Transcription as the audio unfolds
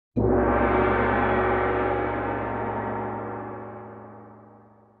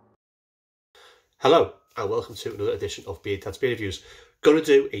Hello and welcome to another edition of Beer Dad's Beer Reviews. Going to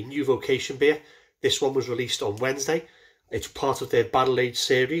do a new Vocation beer. This one was released on Wednesday. It's part of their Barrel Age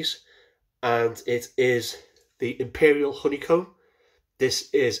series and it is the Imperial Honeycomb. This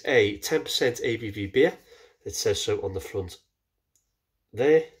is a 10% ABV beer. It says so on the front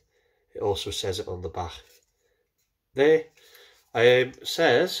there. It also says it on the back there.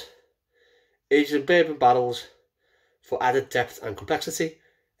 Says aged in bourbon barrels for added depth and complexity.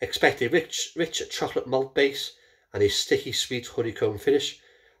 Expect a rich chocolate malt base and a sticky sweet honeycomb finish,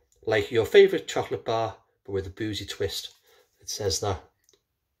 like your favourite chocolate bar, but with a boozy twist. It says that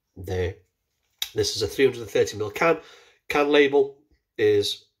there. This is a 330ml can. Can label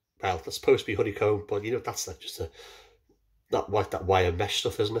is, well, that's supposed to be honeycomb, but you know, that's like just that wire mesh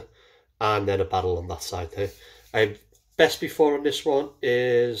stuff, isn't it? And then a barrel on that side there. Best before on this one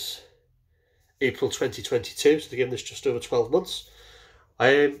is April 2022, so they're giving this just over 12 months.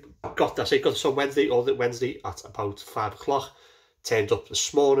 I got this on Wednesday, ordered it Wednesday at about 5 o'clock. Turned up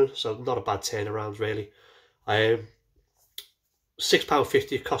this morning, so not a bad turnaround really.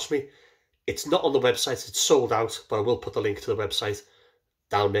 £6.50 it cost me. It's not on the website, it's sold out, but I will put the link to the website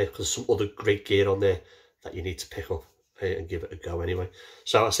down there because there's some other great gear on there that you need to pick up and give it a go anyway.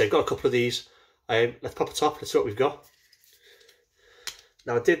 So I say I've got a couple of these. Let's pop the top, let's see what we've got.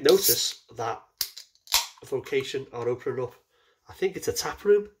 Now I did notice that Vocation are opening up, I think it's a tap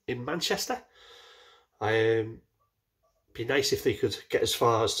room in Manchester. Be nice if they could get as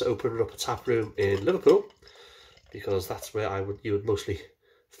far as to opening up a tap room in Liverpool, because that's where you would mostly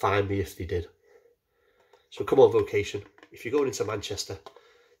find me if they did. So come on, Vocation, if you're going into Manchester,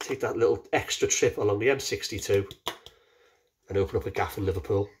 take that little extra trip along the M62 and open up a gaff in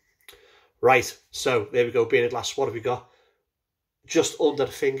Liverpool. Right, so there we go, beer in a glass. What have we got? Just under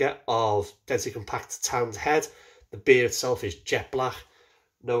the finger of densely compact tanned head. The beer itself is jet black.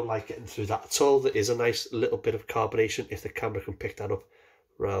 No light getting through that at all. There is a nice little bit of carbonation if the camera can pick that up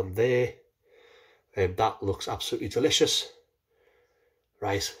around there. That looks absolutely delicious.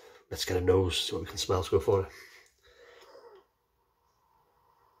 Right, let's get a nose, see what we can smell. Let's go for it.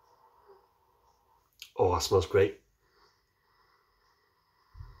 Oh, that smells great.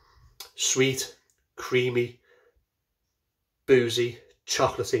 Sweet, creamy, boozy,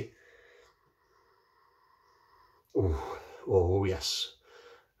 chocolatey. Ooh, oh yes.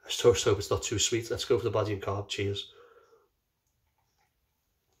 Let's just hope it's not too sweet. Let's go for the body and carb. Cheers.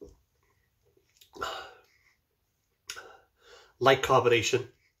 Light carbonation.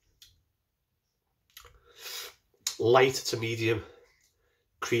 Light to medium,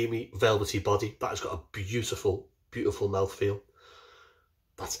 creamy, velvety body. That has got a beautiful, beautiful mouthfeel.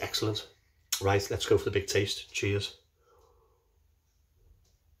 That's excellent. Right, let's go for the big taste. Cheers.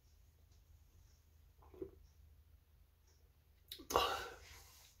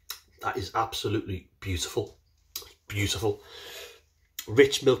 That is absolutely beautiful. Beautiful.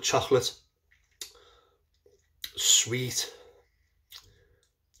 Rich milk chocolate. Sweet.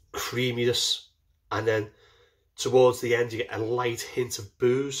 Creaminess. And then towards the end you get a light hint of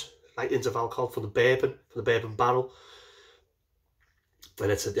booze. Light hint of alcohol from the bourbon barrel.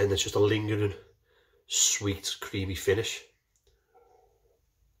 And it's just a lingering, sweet, creamy finish.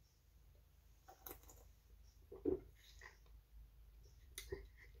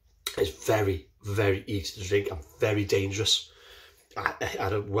 It's very, very easy to drink and very dangerous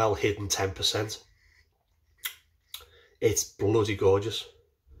at a well hidden 10%. It's bloody gorgeous.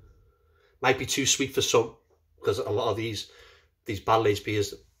 Might be too sweet for some, because a lot of these barrel aged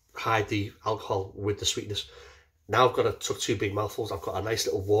beers hide the alcohol with the sweetness. Now I've took two big mouthfuls. I've got a nice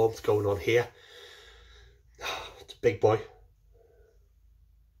little warmth going on here. It's a big boy.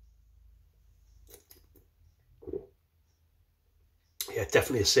 Yeah,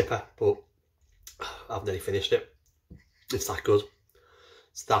 definitely a sipper, but I haven't really finished it. It's that good.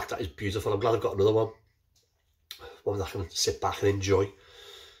 It's that is beautiful. I'm glad I've got another one. One that I can sit back and enjoy.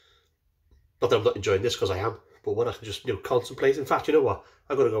 Not that I'm not enjoying this, because I am, but one I can just, contemplate. In fact, you know what?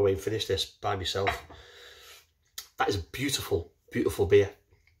 I'm going to go away and finish this by myself. That is a beautiful, beautiful beer.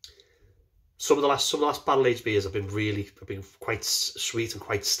 Some of the last barrel aged beers have been quite sweet and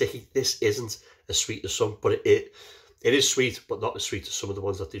quite sticky. This isn't as sweet as some, but it is sweet, but not as sweet as some of the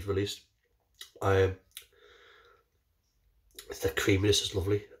ones that they've released. The creaminess is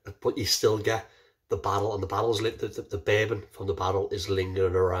lovely, but you still get the barrel, and the barrel's lit. The bourbon from the barrel is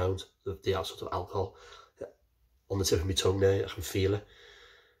lingering around the sort of alcohol on the tip of my tongue there. I can feel it.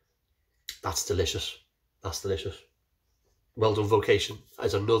 That's delicious. That's delicious. Well done, Vocation.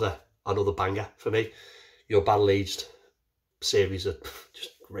 As another banger for me. Your barrel aged series are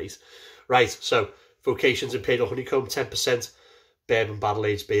just great. Right, so Vocation's Imperial Honeycomb, 10% bourbon barrel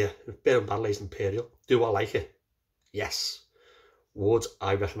aged beer, bourbon barrel aged Imperial. Do I like it? Yes. Would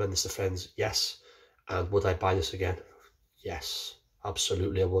I recommend this to friends? Yes. And would I buy this again? Yes,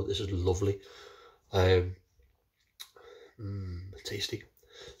 absolutely I would. This is lovely. Tasty.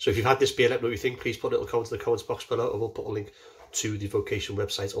 So if you've had this beer, let me know what you think. Please put a little comment in the comments box below, and we'll put a link to the Vocation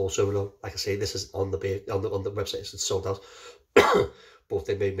website also below. Like I say, this is on the beer on the website. It's sold out, but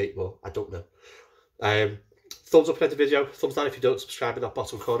they may make more. I don't know. Thumbs up if you like the video. Thumbs down if you don't. Subscribe in that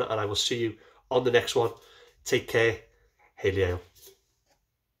bottom corner, and I will see you on the next one. Take care. Hail Ale.